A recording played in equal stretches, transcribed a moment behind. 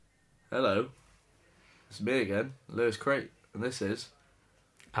Hello, it's me again, Lewis Crate, and this is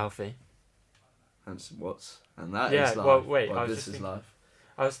Alfie. Hanson Watts, and that Yeah, is live. well, wait, This is live.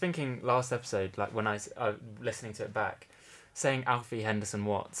 I was thinking last episode, like when I was listening to it back, saying Alfie Henderson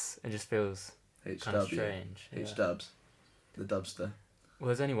Watts, it just feels kind of strange. H-dubs. The dubster. Well,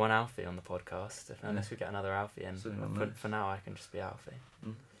 there's only one Alfie on the podcast, unless we get another Alfie in. For now, I can just be Alfie.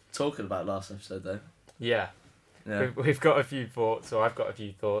 Talking about last episode, though. Yeah. Yeah. We've got a few thoughts, or I've got a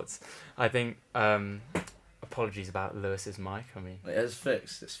few thoughts. I think, apologies about Lewis's mic. I mean, It's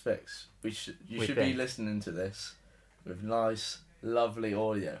fixed. It's fixed. You should be listening to this with nice, lovely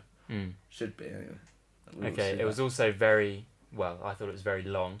audio. Should be, anyway. Okay, it was also I thought it was very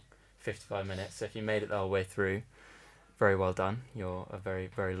long, 55 minutes. So if you made it the whole way through, very well done. You're a very,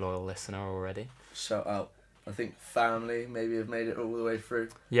 very loyal listener already. Shout out. I think family maybe have made it all the way through.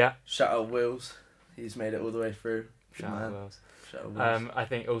 Yeah. Shout out Wills. He's made it all the way through. Shout out Wills. Shout out Wills. I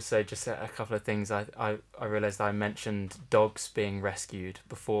think also just a couple of things. I realised I mentioned dogs being rescued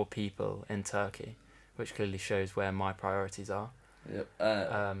before people in Turkey, which clearly shows where my priorities are. Yep.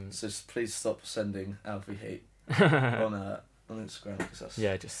 So just please stop sending Alfie hate on Instagram. Cause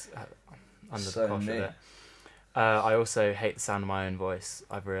that's just under so the cosh me. of it. I also hate the sound of my own voice.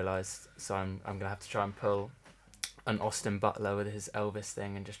 I've realised, so I'm gonna have to try and pull an Austin Butler with his Elvis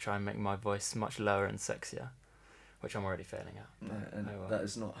thing and just try and make my voice much lower and sexier, which I'm already failing at. Yeah, and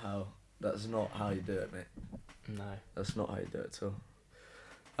that's not how you do it, mate. No. That's not how you do it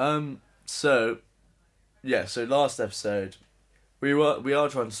at all. So last episode, we are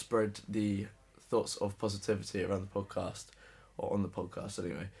trying to spread the thoughts of positivity around the podcast, or on the podcast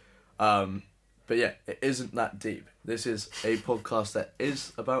anyway. But yeah, it isn't that deep. This is a podcast that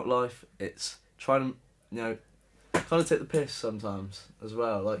is about life. It's trying to, kind of take the piss sometimes as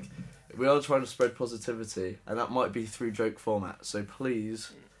well. Like, we are trying to spread positivity, and that might be through joke format. So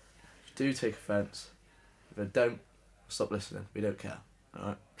please, do take offence. If I don't, stop listening. We don't care,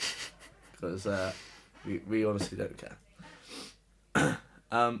 alright? Because we honestly don't care.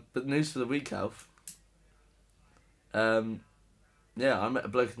 But the news for the week, Alf. I met a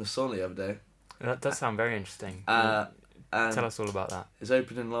bloke in the sauna the other day. That does sound very interesting. And tell us all about that. His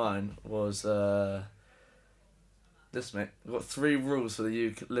opening line was, this, mate. We've got 3 rules for the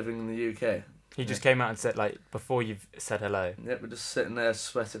UK, living in the UK. He just came out and said, like, before you've said hello. Yep, we're just sitting there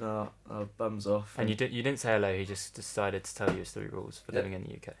sweating our bums off. And you didn't say hello, he just decided to tell you his 3 rules for living in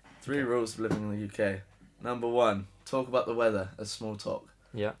the UK. 3 rules for living in the UK. Number 1, talk about the weather as small talk.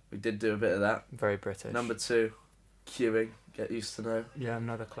 Yeah. We did do a bit of that. Very British. Number 2, queuing, get used to know. Yeah,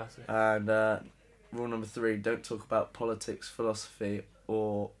 another classic. And rule number 3, don't talk about politics, philosophy,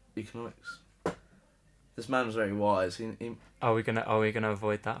 or economics. This man was very wise. He Are we gonna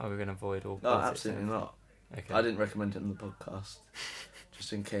avoid that? Are we gonna avoid all? No, politics? absolutely not. Okay. I didn't recommend it in the podcast,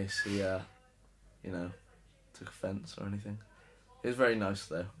 just in case he, took offence or anything. He was very nice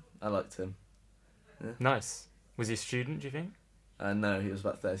though. I liked him. Yeah. Nice. Was he a student? Do you think? No, he was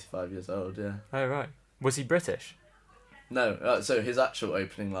about 35 years old. Yeah. Oh right. Was he British? No. So his actual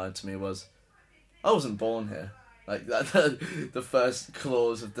opening line to me was, "I wasn't born here." Like that, the first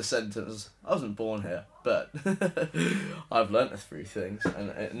clause of the sentence. I wasn't born here, but I've learnt a few things, and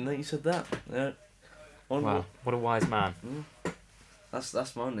then he said that. Yeah. Wow, what a wise man.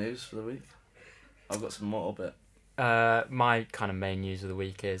 That's my news for the week. I've got some more, but my kind of main news of the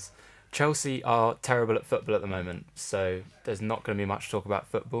week is Chelsea are terrible at football at the moment, so there's not going to be much talk about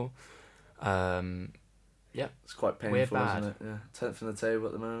football. Yeah, it's quite painful, isn't it? Yeah, 10th in the table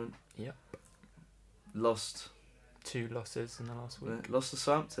at the moment. Yep. Lost 2 losses in the last week. Yeah, lost to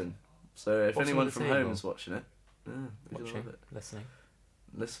Southampton. So if anyone from home is watching it, watching, listening.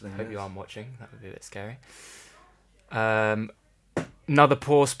 Hope you aren't watching. That would be a bit scary. Another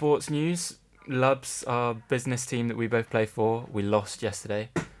poor sports news. Lubs, our business team that we both play for, we lost yesterday.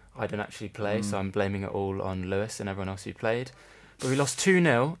 I didn't actually play, so I'm blaming it all on Lewis and everyone else who played. But we lost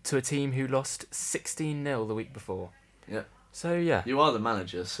 2-0 to a team who lost 16-0 the week before. Yeah. So yeah. You are the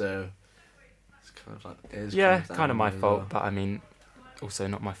manager, so it's kind of like kind of my fault, but I mean, also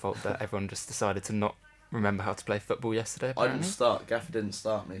not my fault that everyone just decided to not remember how to play football yesterday. Apparently. I didn't start. Gaffer didn't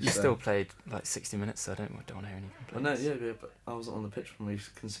start me. You still played like 60 minutes, so I don't want to hear any complaints. No, yeah, but I wasn't on the pitch when we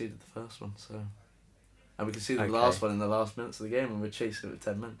conceded the first one, so. And we conceded the last one in the last minutes of the game, and we're chasing it with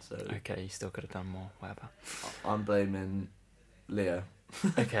 10 minutes. So. Okay, you still could have done more. Whatever. I'm blaming Leo.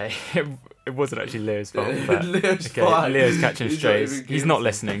 Okay, it wasn't actually Leo's fault. But Leo's fine. Leo's catching strays. He's not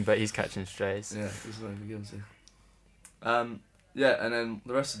listening, but he's catching strays. Yeah, he's not even guilty. And then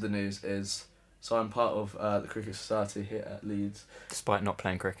the rest of the news is, so I'm part of the Cricket Society here at Leeds. Despite not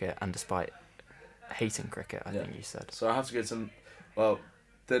playing cricket and despite hating cricket, I think you said. So I have to go to, well,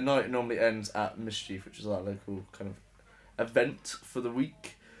 the night normally ends at Mischief, which is our local kind of event for the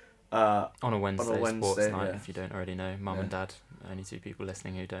week. On a Wednesday, sports night, yeah. If you don't already know. Mum Yeah. and Dad, only 2 people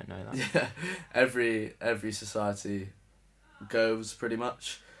listening who don't know that. Yeah, every society goes pretty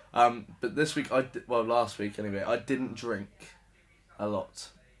much. But this week, last week anyway, I didn't drink a lot.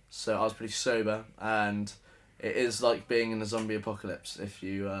 So I was pretty sober, and it is like being in a zombie apocalypse if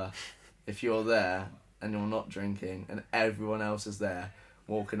you're there and you're not drinking and everyone else is there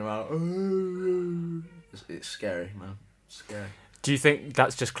walking around. It's scary, man. Scary. Do you think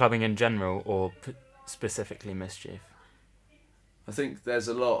that's just clubbing in general, or specifically Mischief? I think there's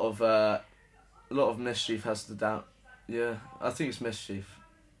a lot of Mischief has to down. Yeah, I think it's Mischief.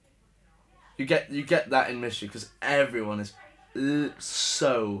 You get that in Mischief because everyone is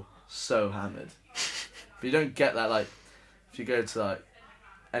so hammered. But you don't get that like if you go to like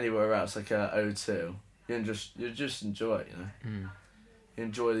anywhere else like a O2, you just enjoy it, you know. You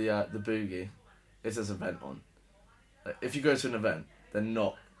enjoy the boogie. If there's an event on. Like, if you go to an event, they're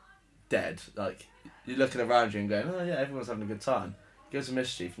not dead. Like you're looking around you and going, oh yeah, everyone's having a good time. You go to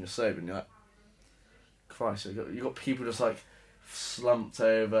Mischief and you're sober and you're like, Christ, you got people just like slumped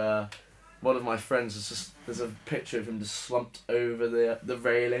over. One of my friends there's a picture of him just slumped over the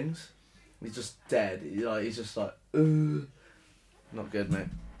railings. He's just dead. He's just like, ugh. Not good, mate.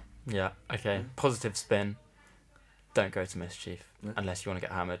 Yeah, okay. Positive spin. Don't go to Mischief Yeah. unless you want to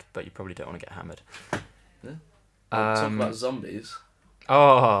get hammered, but you probably don't want to get hammered. Yeah. Talk about zombies.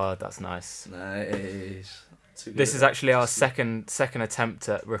 Oh, that's nice. Nice. This is actually our second attempt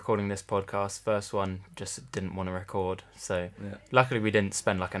at recording this podcast. First one just didn't want to record, so luckily we didn't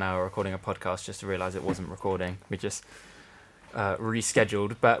spend like an hour recording a podcast just to realise it wasn't recording. We just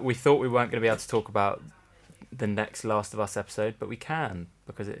rescheduled, but we thought we weren't going to be able to talk about the next Last of Us episode, but we can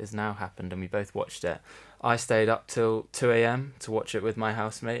because it has now happened and we both watched it. I stayed up till 2 a.m. to watch it with my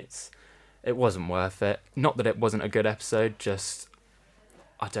housemates. It wasn't worth it. Not that it wasn't a good episode, just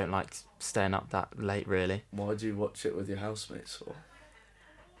I don't like staying up that late, really. Why do you watch it with your housemates for?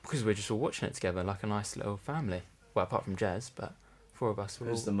 Because we're just all watching it together like a nice little family. Well, apart from Jez, but 4 of us.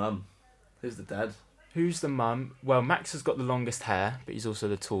 Who's the mum? Who's the dad? Who's the mum? Well, Max has got the longest hair, but he's also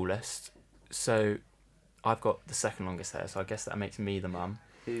the tallest. So I've got the second longest hair, so I guess that makes me the mum.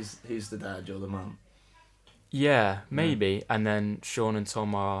 He's the dad, you're the mum. Yeah, maybe. Yeah. And then Sean and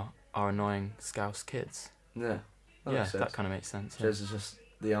Tom are annoying Scouse kids. Yeah. That kind of makes sense. Yeah. Jez is just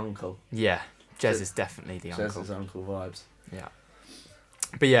the uncle. Yeah, Jez is definitely the uncle. Jez is uncle vibes. Yeah.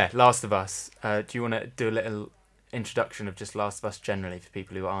 But yeah, Last of Us. Do you want to do a little introduction of just Last of Us generally for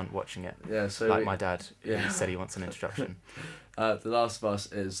people who aren't watching it? Yeah, so... Like my dad, he said he wants an introduction. The Last of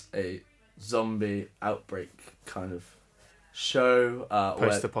Us is a zombie outbreak kind of show.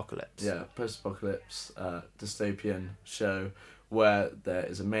 Post-apocalypse. Post-apocalypse dystopian show where there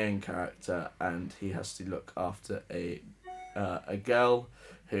is a main character and he has to look after a girl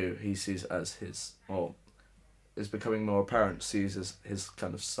who he sees as his, or is becoming more apparent, sees as his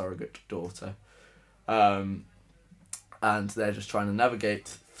kind of surrogate daughter. And they're just trying to navigate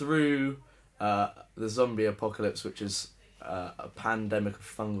through the zombie apocalypse, which is a pandemic of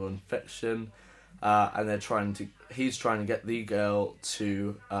fungal infection. And he's trying to get the girl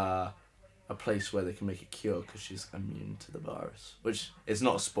to a place where they can make a cure because she's immune to the virus, which is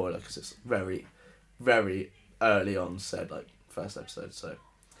not a spoiler because it's very, very early on said, like first episode. So,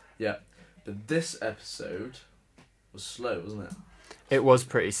 yeah, but this episode was slow, wasn't it? It was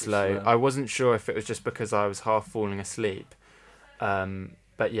pretty slow. I wasn't sure if it was just because I was half falling asleep,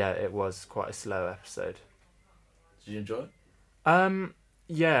 but yeah, it was quite a slow episode. Did you enjoy it?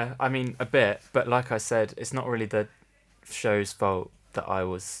 Yeah, I mean a bit, but like I said, it's not really the show's fault that I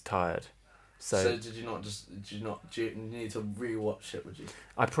was tired. So did you need to rewatch it? Would you?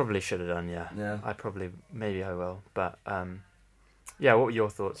 I probably should have done. Yeah. Yeah. Maybe I will. But yeah. What were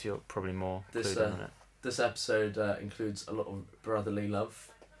your thoughts? You're probably more clued in on it. This episode includes a lot of brotherly love.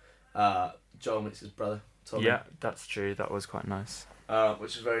 Joel meets his brother, Tommy. Yeah, that's true. That was quite nice.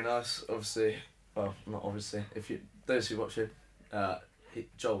 Which is very nice. Obviously, well, not obviously. Those who watch it,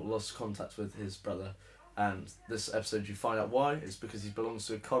 Joel lost contact with his brother. And this episode you find out why. It's because he belongs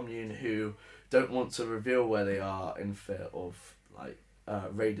to a commune who don't want to reveal where they are in fear of like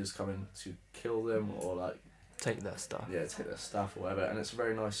raiders coming to kill them or like take their stuff. Yeah, take their stuff or whatever. And it's a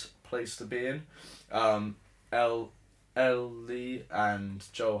very nice place to be in. Ellie and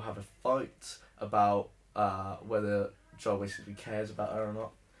Joel have a fight about whether Joel basically cares about her or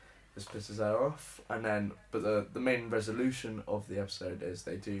not. This pisses her off. And then, but the main resolution of the episode is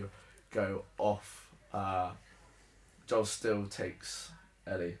they do go off. Joel still takes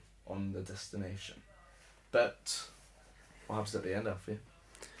Ellie on the destination. But what happens at the end, Alfie?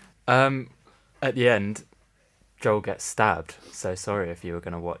 At the end, Joel gets stabbed. So sorry if you were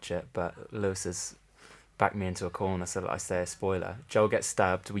going to watch it, but Lewis has backed me into a corner so that I say a spoiler. Joel gets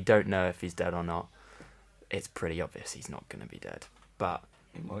stabbed. We don't know if he's dead or not. It's pretty obvious he's not going to be dead, but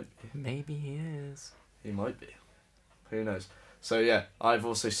He might be. maybe he is. He might be. Who knows? So yeah, I've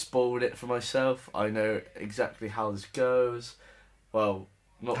also spoiled it for myself. I know exactly how this goes. Well,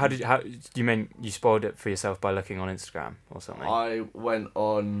 not. How do you mean you spoiled it for yourself by looking on Instagram or something? I went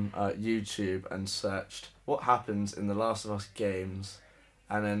on YouTube and searched what happens in the Last of Us games,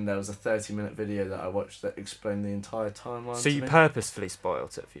 and then there was a 30-minute video that I watched that explained the entire timeline. So to you me. purposefully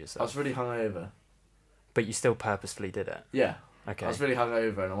spoiled it for I yourself, was really hungover. but you still purposefully did it. Yeah, Okay. I was really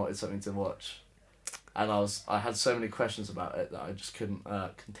hungover and I wanted something to watch, and I had so many questions about it that I just couldn't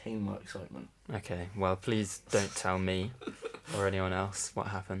contain my excitement. Okay. Well, please don't tell me or anyone else what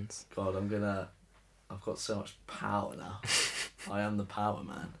happens. God, I've got so much power now. I am the power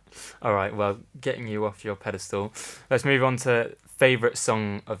man. All right. Well, getting you off your pedestal, let's move on to favourite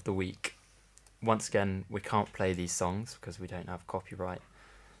song of the week. Once again, we can't play these songs because we don't have copyright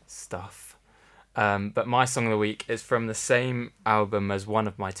stuff. But my song of the week is from the same album as one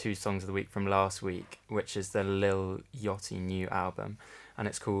of my 2 songs of the week from last week, which is the Lil Yachty new album, and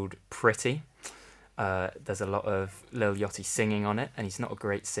it's called Pretty. There's a lot of Lil Yachty singing on it, and he's not a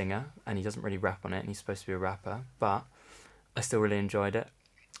great singer, and he doesn't really rap on it, and he's supposed to be a rapper, but I still really enjoyed it.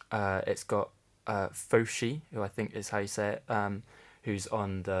 It's got Foshi, who I think is how you say it, who's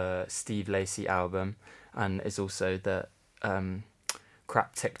on the Steve Lacy album, and is also the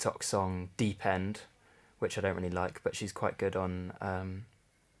crap TikTok song Deep End, which I don't really like, but she's quite good on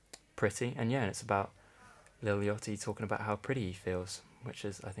Pretty. And yeah, it's about Lil Yachty talking about how pretty he feels, which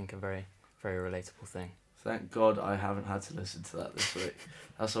is, I think, a very, very relatable thing. Thank God I haven't had to listen to that this week.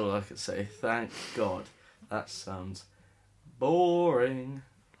 That's all I could say. Thank God. That sounds boring.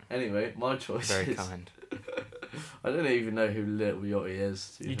 Anyway, my choice Very is... kind. I don't even know who Lil Yachty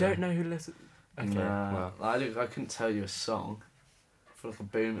is. You don't know who Lil... Okay, Nah, well, I couldn't tell you a song. I feel like a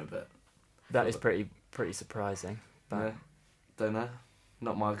boom of it. that is pretty surprising. But Yeah. Don't know.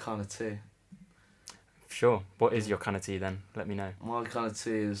 Not my kind of tea. sure, what is your kind of tea then? Let me know. My kind of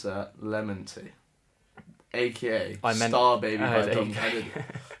tea is lemon tea. AKA I meant- Star Baby by there Dom you go.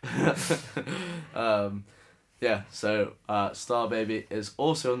 Kennedy. Yeah, so Star Baby is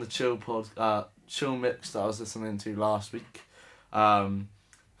also on the Chill Mix that I was listening to last week. And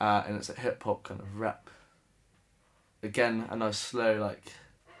it's a hip hop kind of rap. Again, a nice slow like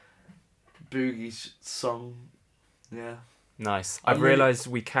boogie song. Yeah. Nice. I I've really- realised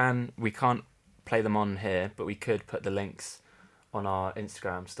we can't play them on here, but we could put the links on our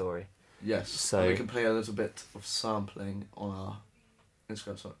Instagram story. Yes. So- And we can play a little bit of sampling on our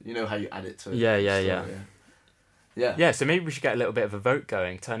Instagram story. You know how you add it to Yeah, the yeah, story, yeah. Yeah. Yeah, so maybe we should get a little bit of a vote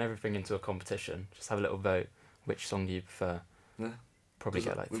going, turn everything into a competition. Just have a little vote. Which song do you prefer? Yeah. Probably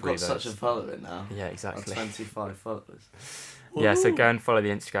get like We've 3 got votes. such a following now. Yeah, Like exactly. 25 followers. Yeah, so Woohoo! go and follow the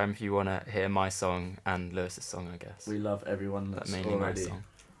Instagram if you want to hear my song and Lewis's song, I guess. We love everyone But that's mainly my song.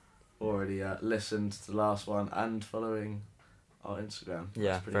 already listened to the last one and following our Instagram. That's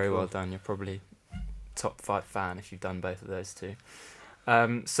Yeah, pretty very cool. well done. You're probably top 5 fan if you've done both of those 2.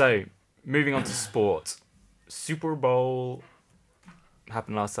 So, moving on to sport. Super Bowl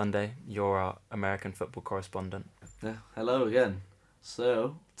happened last Sunday. You're our American football correspondent. Yeah. Hello again.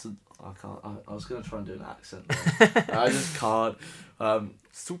 So, I was gonna try and do an accent. But I just can't.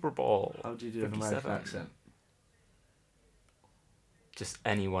 Super Bowl. How do you do an American 57. accent? Just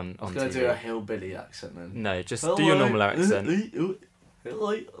anyone I was on gonna TV. do a hillbilly accent then. No, just do your normal accent.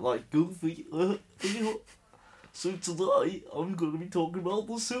 Hello, like Goofy. So today I'm gonna be talking about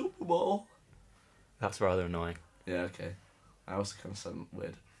the Super Bowl. That's rather annoying. Yeah, okay. I also kind of sound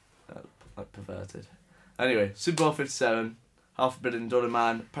weird, like perverted. Anyway, Super Bowl 57, $500 million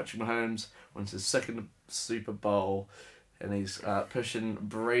man, Patrick Mahomes, wins his second Super Bowl, and he's pushing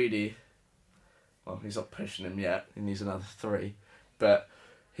Brady. Well, he's not pushing him yet, he needs another 3, but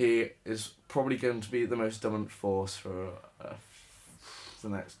he is probably going to be the most dominant force for the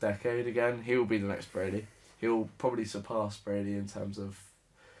next decade again. He will be the next Brady. He'll probably surpass Brady in terms of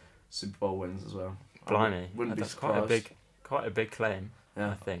Super Bowl wins as well. Blimey, Wouldn't be that's surprised. quite a big claim.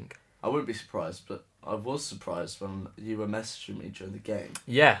 Yeah. I think. I wouldn't be surprised, but I was surprised when you were messaging me during the game.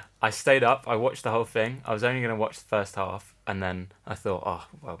 Yeah, I stayed up. I watched the whole thing. I was only going to watch the first half, and then I thought, oh,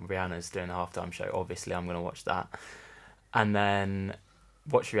 well, Rihanna's doing a halftime show. Obviously, I'm going to watch that. And then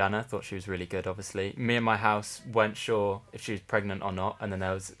watched Rihanna. Thought she was really good. Obviously, me and my house weren't sure if she was pregnant or not. And then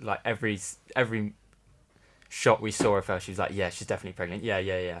there was like every shot we saw of her, she was like, yeah, she's definitely pregnant.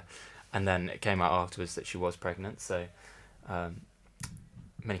 Yeah. And then it came out afterwards that she was pregnant. So,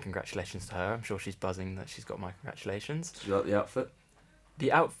 many congratulations to her. I'm sure she's buzzing that she's got my congratulations. Did you like the outfit?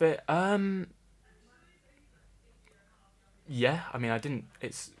 The outfit, yeah. I mean,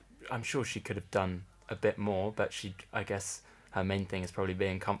 I'm sure she could have done a bit more, but I guess her main thing is probably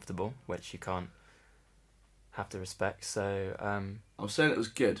being comfortable, which you can't have to respect. So, I'm saying it was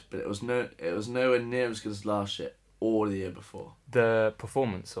good, but it was nowhere near as good as last year or the year before. the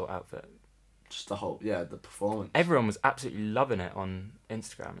performance or outfit, Just the performance. everyone was absolutely loving it on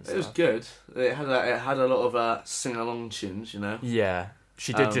Instagram and stuff. It was good. It had a lot of sing along tunes, you know. Yeah,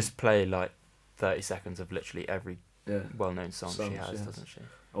 she did Um, just play like 30 seconds of literally every Yeah, well-known song she Songs, has, yes. doesn't she?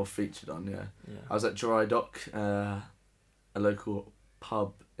 or featured on. Yeah, Yeah. I was at Dry Dock, a local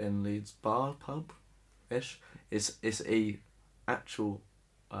pub in Leeds, ish. It's a actual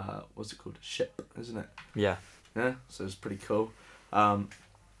what's it called? Ship, isn't it? Yeah. Yeah, so it was pretty cool. And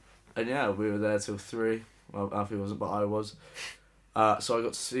yeah, we were there till 3. Well, Alfie wasn't, but I was.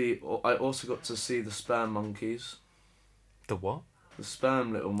 So I also got to see the sperm monkeys, The what? the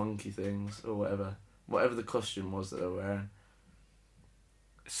sperm little monkey things or whatever the costume was that they were wearing.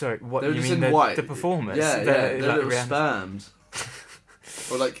 Sorry, what They were you just mean? in The, white. the performers? Yeah, The- the like little Rihanna- sperms.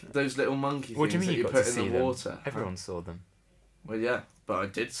 Or like those little monkey What do you things mean that you you got put to in see the them? water. Everyone saw them. Well, yeah, but I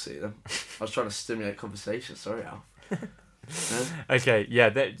did see them. I was trying to stimulate conversation. Sorry, Al. Yeah. Okay, yeah,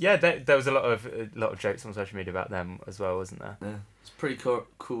 there was a lot of jokes on social media about them as well, wasn't there? Yeah, it's pretty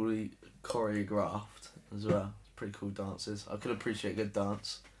coolly choreographed as well. It's pretty cool dances. I could appreciate a good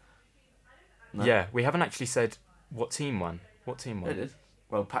dance. No? Yeah, we haven't actually said what team won. What team It won? did.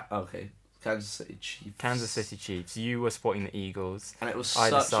 Well, okay, Kansas City Chiefs. Kansas City Chiefs. You were supporting the Eagles. And it was I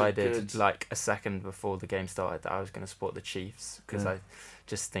such decided a good... like a second before the game started that I was going to support the Chiefs because Yeah. I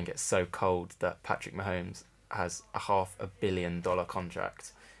just think it's so cold that Patrick Mahomes has a $500 million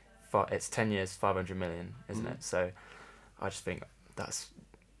contract. It's 10 years, 500 million, isn't Mhm. it? So I just think that's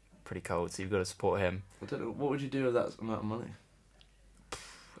pretty cold. So you've got to support him. I don't know, what would you do with that amount of money?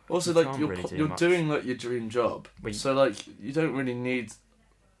 Also, You like, can't you're, really do you're much. doing, like, your dream job. Well, So, like, you don't really need...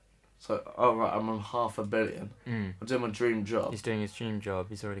 So, oh, right, I'm on $500 million. Mm. I'm doing my dream job. He's doing his dream job.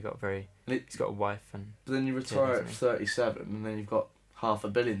 He's already got And he's got a wife and But then you retire doesn't at he? 37 and then you've got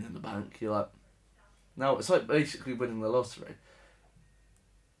 $500 million in the bank. You're like... No, it's like basically winning the lottery.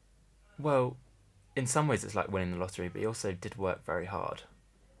 well, in some ways it's like winning the lottery, but he also did work very hard.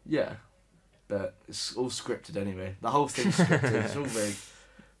 Yeah. But it's all scripted anyway. The whole thing's scripted. It's all big.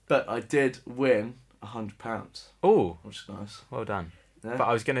 But I did win £100, Oh, which is nice. well done. Yeah,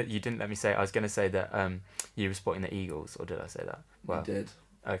 But you didn't let me say. I was gonna say that you were supporting the Eagles, or did I say that? we Well, did.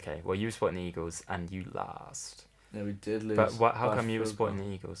 okay. Well, you were supporting the Eagles and you lost. Yeah, we did lose. But how by come you were field supporting goal.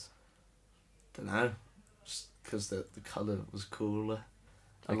 the Eagles? Don't know. Just because the colour was cooler.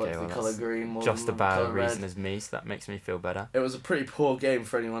 I Okay, liked well, the colour that's green more Just than a the bad colour reason red. as me, so that makes me feel better. It was a pretty poor game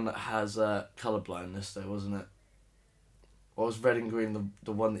for anyone that has colour blindness, though, wasn't it? Or was red and green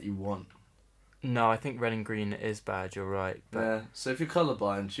the one that you want? No, I think red and green is bad. You're right. But Yeah. So if you're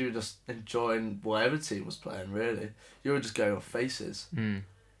colourblind, you were just enjoying whatever team was playing. Really, you were just going off faces.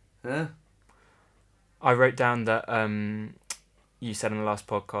 Yeah. I wrote down that you said on the last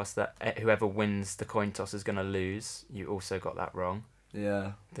podcast that whoever wins the coin toss is going to lose. You also got that wrong.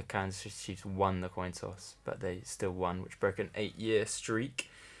 Yeah. The Kansas City Chiefs won the coin toss, but they still won, which broke an 8-year streak.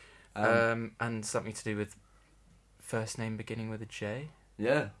 And something to do with first name beginning with a J.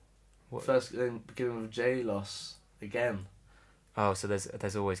 Yeah. What? First game beginning with J loss again. Oh, so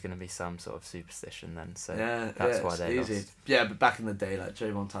there's always going to be some sort of superstition then. So Yeah, that's yeah, why it's they easy. lost. Yeah, but back in the day, like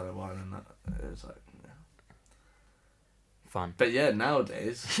Joe Montana won, and that it was like. Yeah. Fun. But yeah,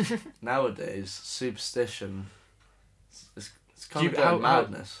 nowadays, superstition. It's kind Do of you- going how-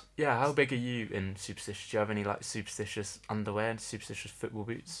 madness. Yeah, how big are you in superstition? Do you have any like superstitious underwear and superstitious football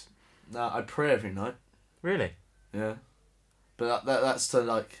boots? No, I pray every night. Really? Yeah, but that's to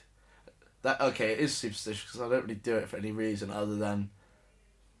like. That okay, it is superstitious because I don't really do it for any reason other than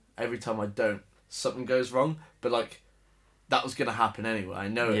every time I don't, something goes wrong. But like, that was gonna happen anyway. I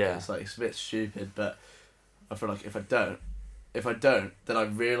know it Yeah. is. Like, it's a bit stupid, but I feel like if I don't, then I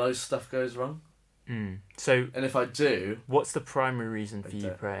realise stuff goes wrong. So, And if I do, what's the primary reason for I you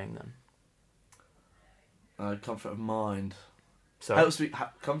don't. praying then? comfort of mind So helps me.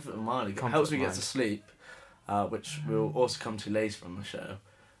 Comfort of mind. It Comfort helps of me get mind. to sleep, which we'll also come to later on the show.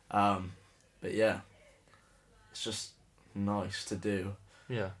 But yeah, it's just nice to do.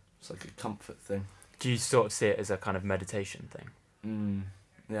 yeah. It's like a comfort thing. Do you sort of see it as a kind of meditation thing?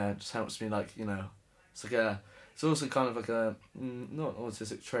 Yeah, it just helps me, like, it's like it's also kind of like a, not an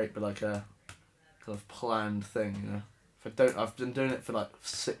autistic trait, but like a kind of planned thing, I've been doing it for like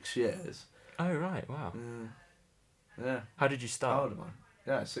 6 years. Oh right, wow. Yeah. How did you How start? old am I?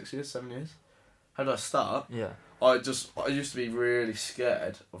 6 years, 7 years. How did I start? Yeah. I used to be really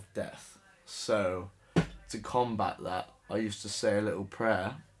scared of death. So, to combat that, I used to say a little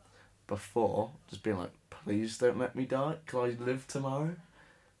prayer before, just being like, please don't let me die. Can I live tomorrow?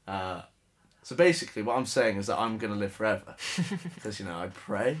 So basically what I'm saying is that I'm going to live forever. Because, I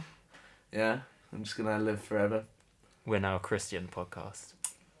pray. Yeah, I'm just going to live forever. We're now a Christian podcast.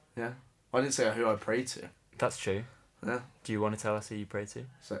 Yeah. I didn't say who I pray to. That's true. Yeah. Do you want to tell us who you pray to?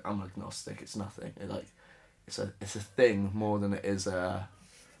 So I'm agnostic. It's nothing. It's a thing more than it is a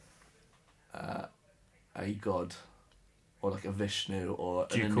god, or like a Vishnu or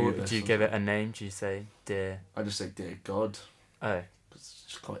Do you give it a name? Do you say dear? I just say dear God. Oh. It's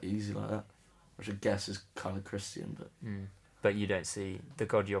just quite easy like that, which I guess is kind of Christian, but. But you don't see the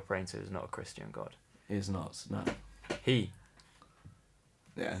God you're praying to is not a Christian God. He is not. No. He.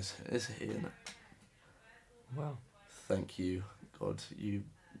 Yeah, it's he, isn't it? Well. Thank you, God, you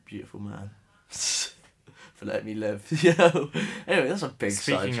beautiful man, for letting me live. Anyway, that's a big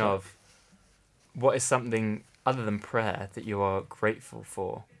Speaking of, what is something other than prayer that you are grateful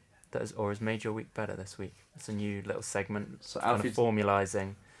for, or has made your week better this week? It's a new little segment. So kind of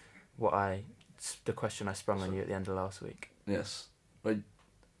formalising the question I sprung on you at the end of last week. Yes, but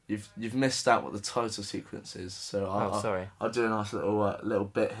you've missed out what the title sequence is. So sorry. I'll do a nice little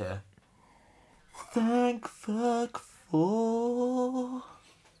bit here. Thank fuck for.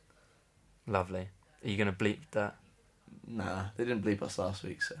 Lovely. Are you gonna bleep that? Nah, they didn't bleep us last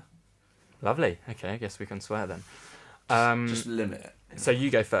week, so. Lovely. Okay, I guess we can swear then. Just limit it. So you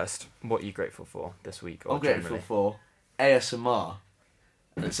go first. What are you grateful for this week? Or I'm grateful for ASMR.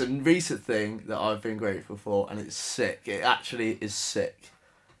 It's a recent thing that I've been grateful for, and it's sick. It actually is sick.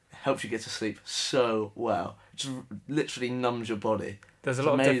 It helps you get to sleep so well. It just literally numbs your body. There's a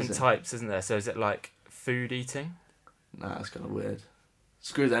lot of different types, isn't there? So is it like food eating? Nah, that's kind of weird.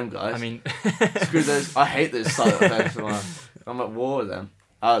 Screw them, guys. I mean... Screw those. I hate those silent effects. I'm at war with them.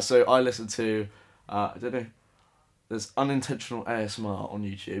 So I listen to, I don't know, there's unintentional ASMR on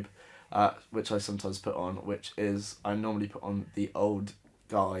YouTube, which I sometimes put on, which is, I normally put on the old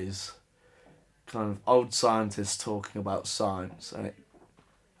guys, kind of old scientists talking about science, and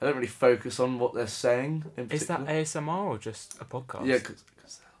I don't really focus on what they're saying in particular. Is that ASMR or just a podcast? Yeah, because they're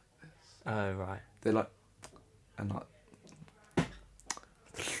like this. Oh, right. They're like, and like,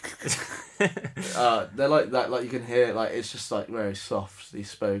 they're like that, like you can hear, like it's just like very softly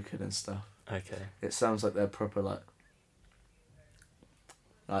spoken and stuff. Okay. It sounds like they're proper like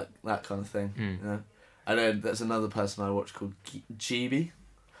that kind of thing, you know. And then there's another person I watch called Gibi,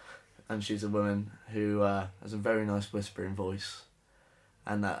 and she's a woman who has a very nice whispering voice,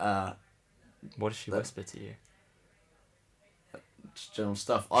 and that. What does she whisper to you? Just general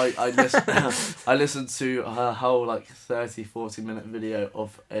stuff. I listen. I listened to her whole 30-40 minute video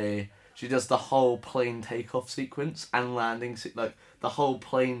of she does the whole plane takeoff sequence and landing, like the whole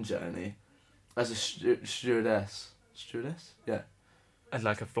plane journey, as a stewardess. Stewardess? Yeah. And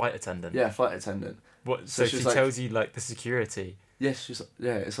like a flight attendant. Yeah, flight attendant. What? So she tells you the security. Yes,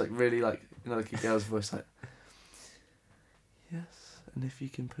 it's really like a girl's voice like. Yes, and if you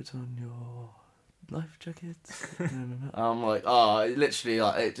can put on your life jacket. I'm like, it literally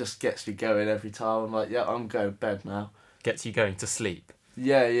it just gets me going every time. I'm like, yeah, I'm going to bed now. Gets you going to sleep.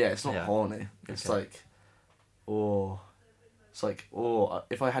 Yeah, it's not horny. It's okay.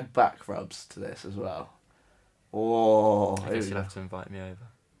 If I had back rubs to this as well. I guess you'll have to invite me over.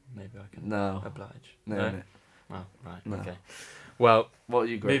 Maybe I can oblige. No. Oh, right, no. Okay. Well, what are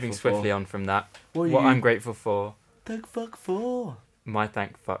you grateful moving swiftly for? on from that, what I'm grateful for... Thank fuck for? My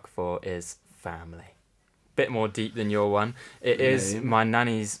thank fuck for is family. Bit more deep than your one. It is my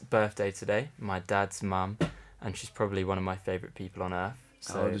nanny's birthday today, my dad's mum, and she's probably one of my favourite people on earth.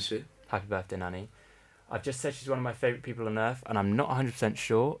 So how old is she? Happy birthday, Nanny. I've just said she's one of my favourite people on earth, and I'm not 100%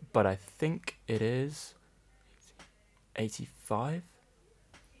 sure, but I think it is 85?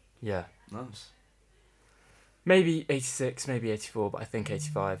 Yeah. Nice. Maybe 86, maybe 84, but I think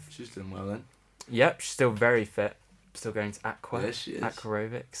 85. She's doing well then. Yep, she's still very fit. Still going to aqua. Yes, she is.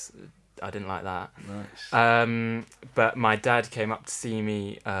 Aquarobics. I didn't like that. Nice. But my dad came up to see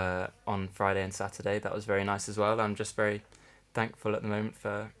me on Friday and Saturday. That was very nice as well. I'm just very thankful at the moment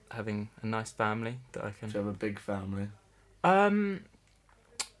for having a nice family that I can... Do you have a big family?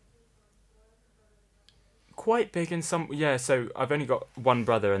 Quite big in some... Yeah, so I've only got one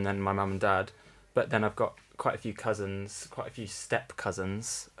brother and then my mum and dad. But then I've got quite a few cousins, quite a few step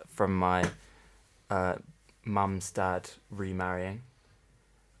cousins from my mum's dad remarrying.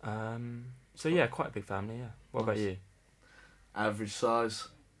 So yeah, quite a big family, yeah. What about you? Average size,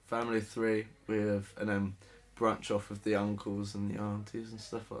 family of 3. We have, and then branch off of the uncles and the aunties and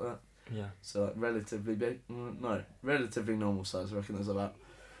stuff like that. Yeah. So like relatively big, relatively normal size. I reckon there's about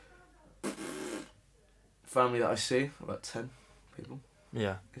family that I see about 10 people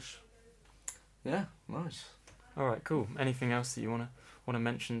Yeah. ish. Yeah, nice. All right, cool. Anything else that you want to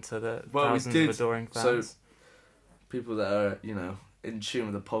mention to the Well, we thousands did- of adoring fans? so- People that are in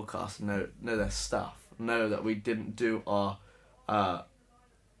tune with the podcast know their stuff. Know that we didn't do our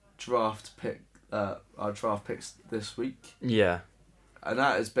draft picks this week, Yeah. and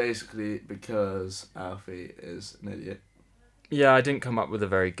that is basically because Alfie is an idiot. Yeah, I didn't come up with a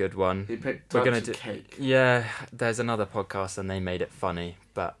very good one. He picked We're types gonna of do- cake. Yeah, there's another podcast and they made it funny,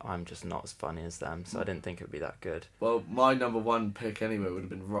 but I'm just not as funny as them, so I didn't think it would be that good. Well, my number one pick anyway would have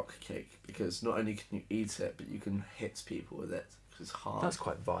been rock cake, because not only can you eat it, but you can hit people with it, because it's hard. That's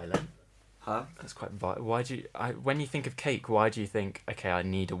quite violent. Huh? That's quite violent. Why do you... when you think of cake, why do you think, okay, I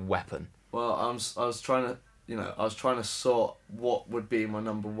need a weapon? Well, I was trying to sort what would be my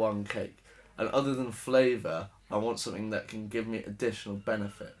number one cake, and other than flavour, I want something that can give me additional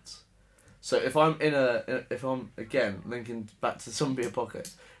benefits. So if I'm again linking back to zombie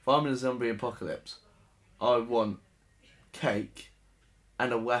apocalypse, if I'm in a zombie apocalypse, I want cake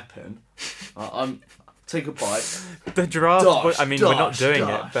and a weapon. I'm take a bite. The draft... Dosh, we're not dosh, doing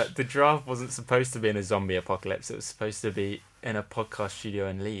dosh. it, but the draft wasn't supposed to be in a zombie apocalypse. It was supposed to be in a podcast studio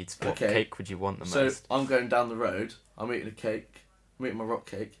in Leeds. What Okay. cake would you want the So most? I'm going down the road. I'm eating a cake. I'm eating my rock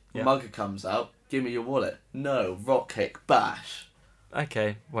cake. Yeah. Mugger comes out. Give me your wallet. No, rock cake. Bash.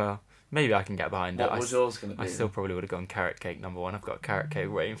 Okay, well, maybe I can get behind it. What was yours going to be? I still probably would have gone carrot cake number one. I've got a carrot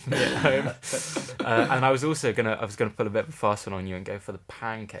cake waiting for me at home. And I was also gonna put a bit of a fast one on you and go for the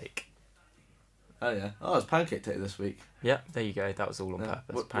pancake. Oh yeah. Oh, it's pancake day this week. Yeah, there you go. That was all on Yeah.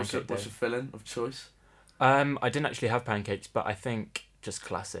 purpose. What's Pancake your filling of choice? I didn't actually have pancakes, but I think just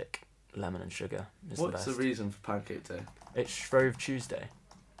classic lemon and sugar is What's the the best. reason for pancake day? It's Shrove Tuesday,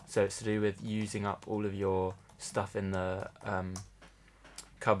 so it's to do with using up all of your stuff in the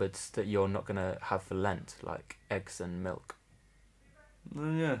cupboards that you're not gonna have for Lent, like eggs and milk.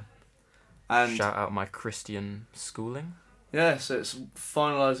 Oh yeah. And Shout out my Christian schooling. yeah, so it's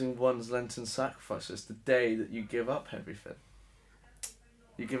finalising one's Lenten sacrifice. It's the day that you give up everything.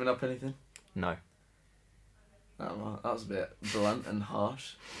 You giving up anything? No. Oh, well, that was a bit blunt and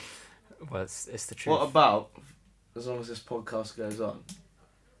harsh. Well, it's the truth. What about, as long as this podcast goes on,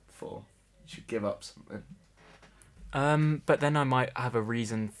 you should give up something. But then I might have a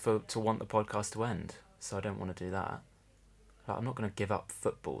reason to want the podcast to end, so I don't want to do that. Like, I'm not going to give up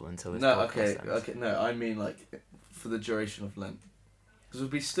football until this podcast ends. No, I mean like for the duration of Lent, because we'll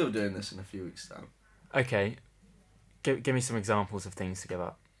be still doing this in a few weeks' time. Okay, give me some examples of things to give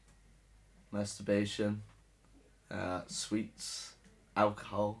up. Masturbation, sweets,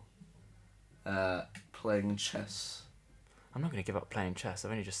 alcohol, playing chess. I'm not going to give up playing chess.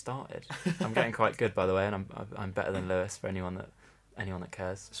 I've only just started. I'm getting quite good, by the way, and I'm better than Lewis for anyone that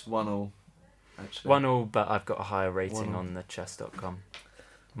cares. It's 1-1, actually. 1-1, but I've got a higher rating 1-1. on the chess.com.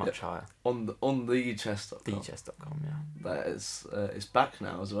 Much higher. On the chess.com. Thechess.com, yeah. That is, it's back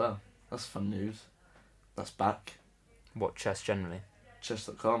now as well. That's fun news. That's back. What, chess generally?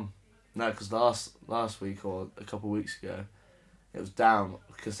 Chess.com. No, because last week or a couple of weeks ago, it was down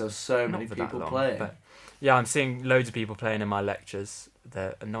because there was so Not many for that people long, playing. but- Yeah, I'm seeing loads of people playing in my lectures.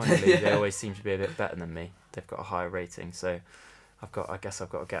 Annoyingly, they Yeah. always seem to be a bit better than me. They've got a higher rating, so I guess I've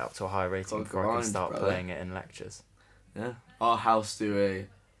got to get up to a higher rating Gotta before I can grind, start brother. playing it in lectures. Yeah. Our house there's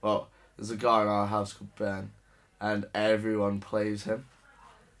a guy in our house called Ben, and everyone plays him.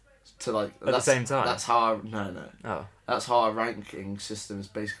 To like At the same time? That's how no. Oh, That's how our ranking system is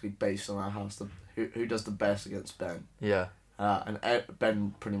basically based on our house. Who does the best against Ben. yeah.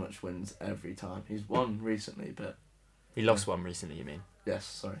 Ben pretty much wins every time. He's won recently, but He lost one recently, you mean? yes,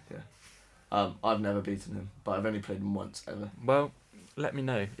 sorry, yeah. I've never beaten him, but I've only played him once ever. Well, let me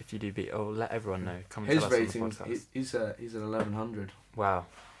know if you do beat, or let everyone know. Come and His tell us rating, on the podcast. he's an 1100. Wow.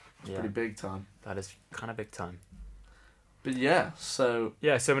 It's Yeah, pretty big time. that is kind of big time. But yeah, so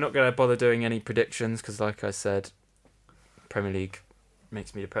Yeah, so we're not going to bother doing any predictions because, like I said, Premier League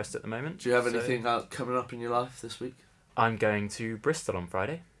makes me depressed at the moment. do you have So anything coming up in your life this week? I'm going to Bristol on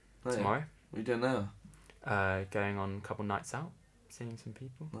Friday, Oh, yeah. tomorrow. What are you doing now? Going on a couple nights out, seeing some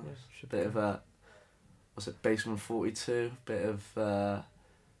people. Nice. Yeah, should Bit be of what's it, Basement 42? Bit of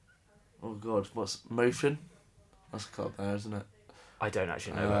oh god, what's Motion? That's a club there, isn't it? I don't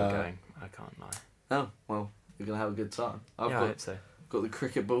actually know where I'm going. I can't lie. Oh, well, you're gonna have a good time. I've I hope so. got the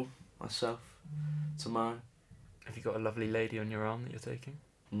cricket ball myself tomorrow. Have you got a lovely lady on your arm that you're taking?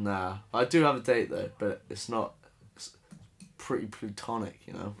 Nah, I do have a date though, but it's pretty plutonic,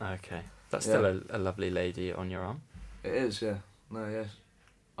 you know. Okay. That's still a lovely lady on your arm. It is, yeah. No, yes.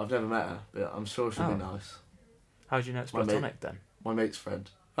 I've never met her, but I'm sure she'll be nice. How do you know it's My platonic then? My mate's friend.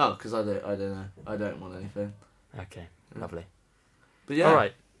 Oh, because I don't know. I don't want anything. Okay, lovely. But yeah. All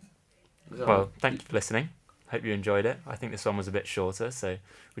right. Well, thank you for listening. Hope you enjoyed it. I think this one was a bit shorter, so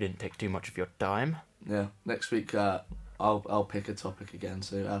we didn't take too much of your time. Yeah. Next week, I'll pick a topic again,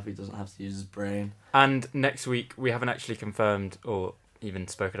 so Alfie doesn't have to use his brain. And next week, we haven't actually confirmed or even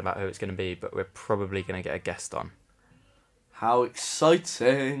spoken about who it's going to be, but we're probably going to get a guest on. How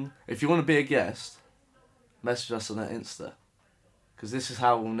exciting! If you want to be a guest, message us on our Insta. Because this is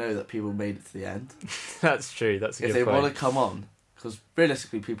how we'll know that people made it to the end. That's true, that's a good point. If they want to come on, because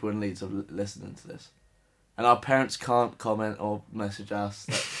realistically people in Leeds are listening to this. And our parents can't comment or message us.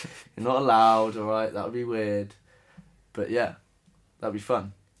 You're not allowed, alright? That would be weird. But yeah, that'd be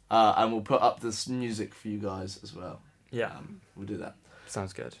fun. And we'll put up this music for you guys as well. Yeah. We'll do that.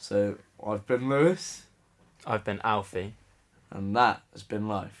 Sounds good. So, I've been Lewis. I've been Alfie. And that has been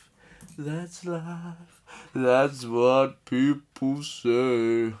life. That's life. That's what people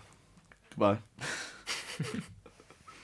say. Goodbye.